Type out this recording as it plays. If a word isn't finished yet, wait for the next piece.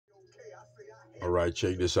All right,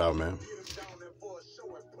 check this out, man.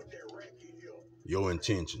 Your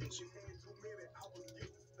intentions,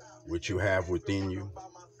 what you have within you,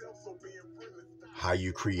 how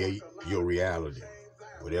you create your reality.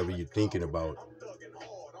 Whatever you're thinking about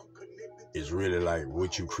is really like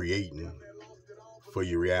what you're creating for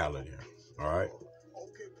your reality. All right?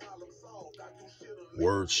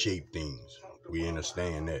 Words shape things. We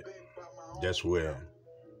understand that. That's where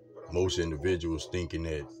most individuals thinking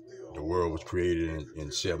that the world was created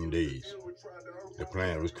in 7 days. The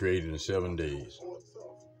planet was created in 7 days.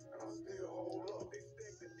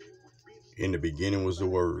 In the beginning was the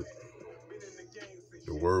Word.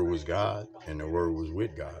 The Word was God, and the Word was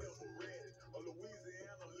with God.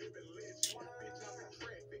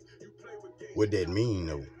 What that mean,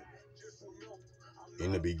 though?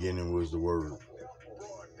 In the beginning was the Word,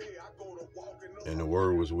 and the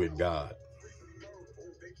Word was with God,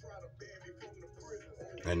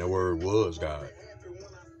 and the Word was God.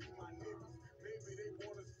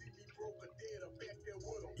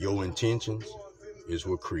 Your intentions is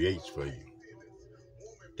what creates for you.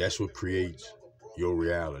 That's what creates your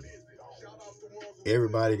reality.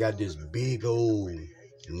 Everybody got this big old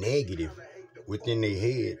negative within their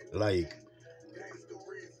head, like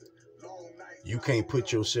you can't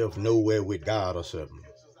put yourself nowhere with God or something.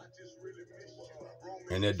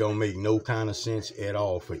 And that don't make no kind of sense at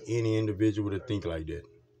all for any individual to think like that.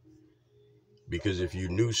 Because if you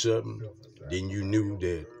knew something, then you knew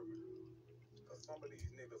that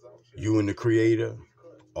you and the Creator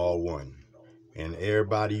are one. And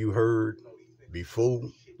everybody you heard before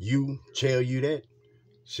you tell you that,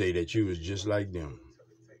 say that you was just like them.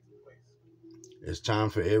 It's time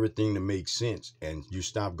for everything to make sense, and you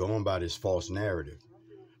stop going by this false narrative.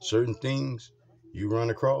 Certain things you run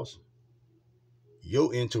across,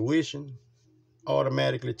 your intuition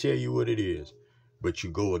automatically tell you what it is, but you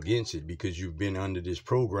go against it because you've been under this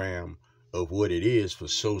program of what it is for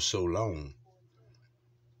so long.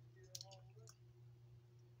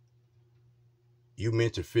 You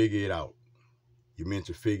meant to figure it out. You meant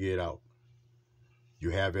to figure it out.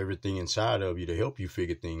 You have everything inside of you to help you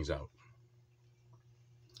figure things out.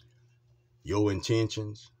 Your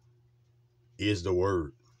intentions is the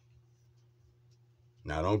Word.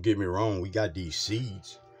 Now, don't get me wrong. We got these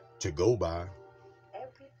seeds to go by.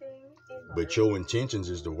 But your intentions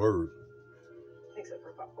is the Word.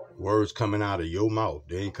 Words coming out of your mouth.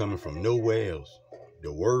 They ain't coming from nowhere else.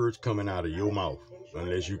 The words coming out of your mouth.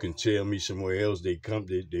 Unless you can tell me somewhere else they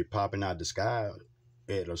popping out the sky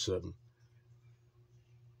at or something.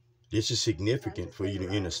 This is significant for you to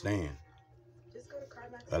understand.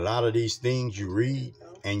 A lot of these things you read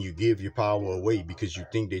and you give your power away because you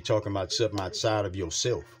think they're talking about something outside of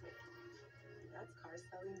yourself.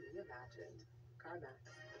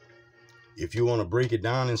 If you want to break it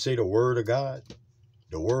down and say the Word of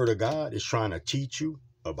God is trying to teach you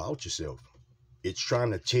about yourself. It's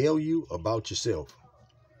trying to tell you about yourself.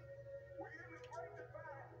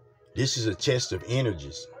 This is a test of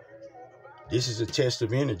energies. This is a test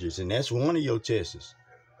of energies, and that's one of your tests.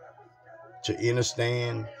 To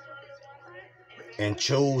understand and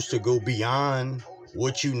chose to go beyond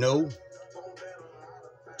what you know,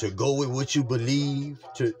 to go with what you believe,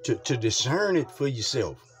 to discern it for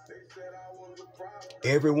yourself.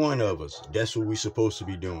 Every one of us, that's what we're supposed to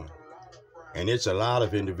be doing. And it's a lot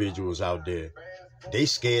of individuals out there, they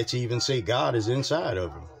scared to even say God is inside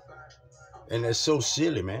of them. And that's so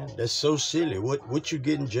silly, man. That's so silly. What you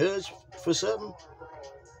getting judged for something?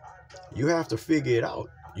 You have to figure it out.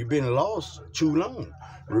 You've been lost too long.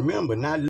 Remember, not